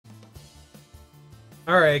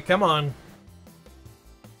Alright, come on.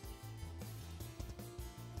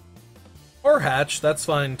 Or hatch, that's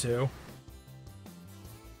fine too.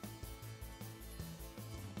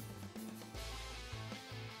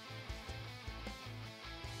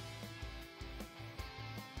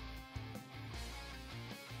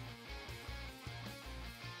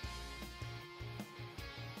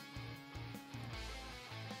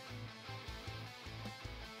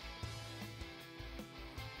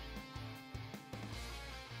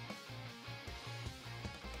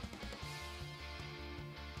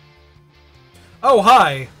 Oh,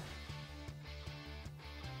 hi!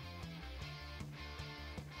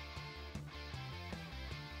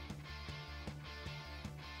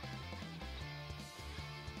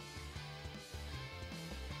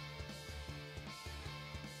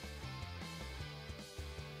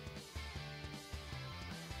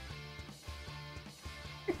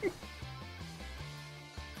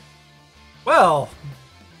 Well,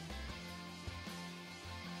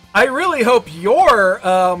 I really hope you're,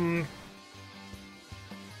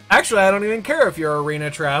 actually, I don't even care if you're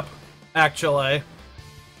Arena Trap, actually.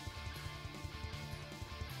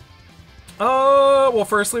 Well,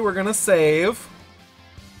 firstly, we're gonna save.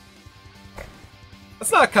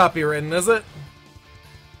 It's not copywritten, is it?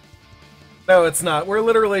 No, it's not. We're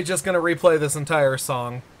literally just gonna replay this entire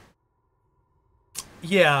song.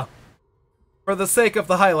 Yeah. For the sake of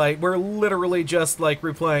the highlight, we're literally just, like,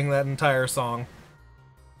 replaying that entire song.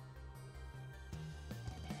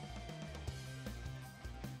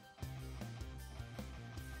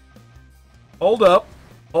 Hold up.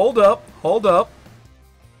 Hold up. Hold up.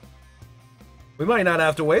 We might not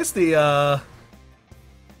have to waste the,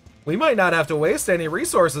 we might not have to waste any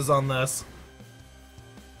resources on this.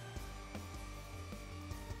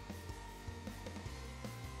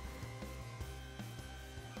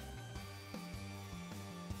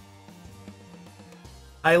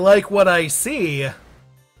 I like what I see.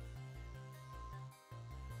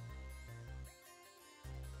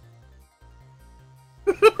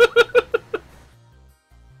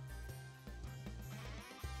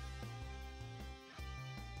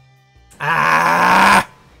 Ah!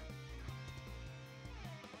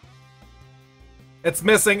 It's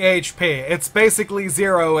missing HP. It's basically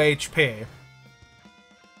 0 HP.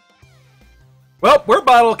 Well, we're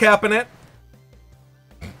bottle capping it.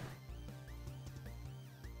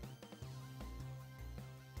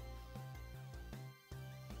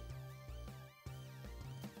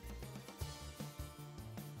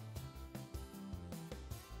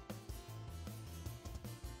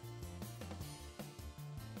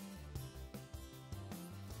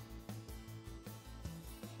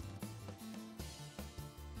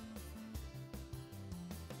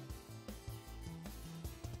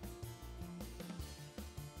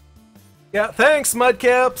 Yeah, thanks,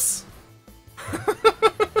 Mudcaps!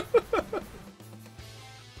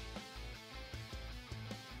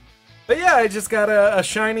 But yeah, I just got a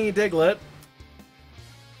shiny Diglett.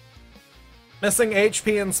 Missing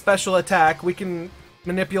HP and special attack. We can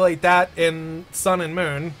manipulate that in Sun and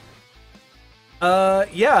Moon.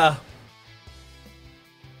 Yeah.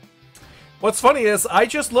 What's funny is, I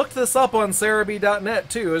just looked this up on Cerebi.net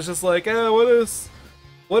too. It's just like, what is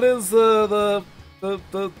the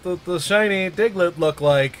shiny Diglett look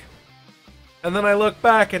like? And then I look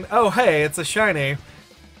back and, oh hey, it's a shiny.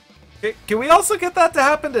 Can we also get that to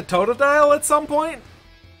happen to Totodile at some point?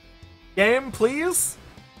 Game, please?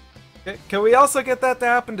 Can we also get that to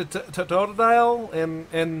happen to Totodile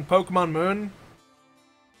in Pokemon Moon?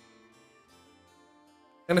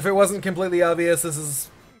 And if it wasn't completely obvious, this is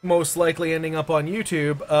most likely ending up on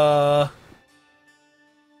YouTube.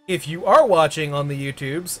 If you are watching on the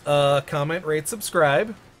YouTubes, comment, rate,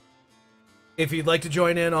 subscribe. If you'd like to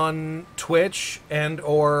join in on Twitch and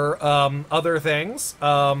or other things,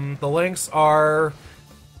 the links are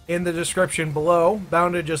in the description below.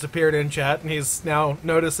 Bounded just appeared in chat, and he's now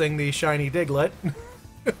noticing the shiny Diglett.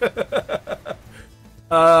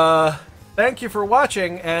 Thank you for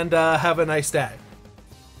watching, and have a nice day.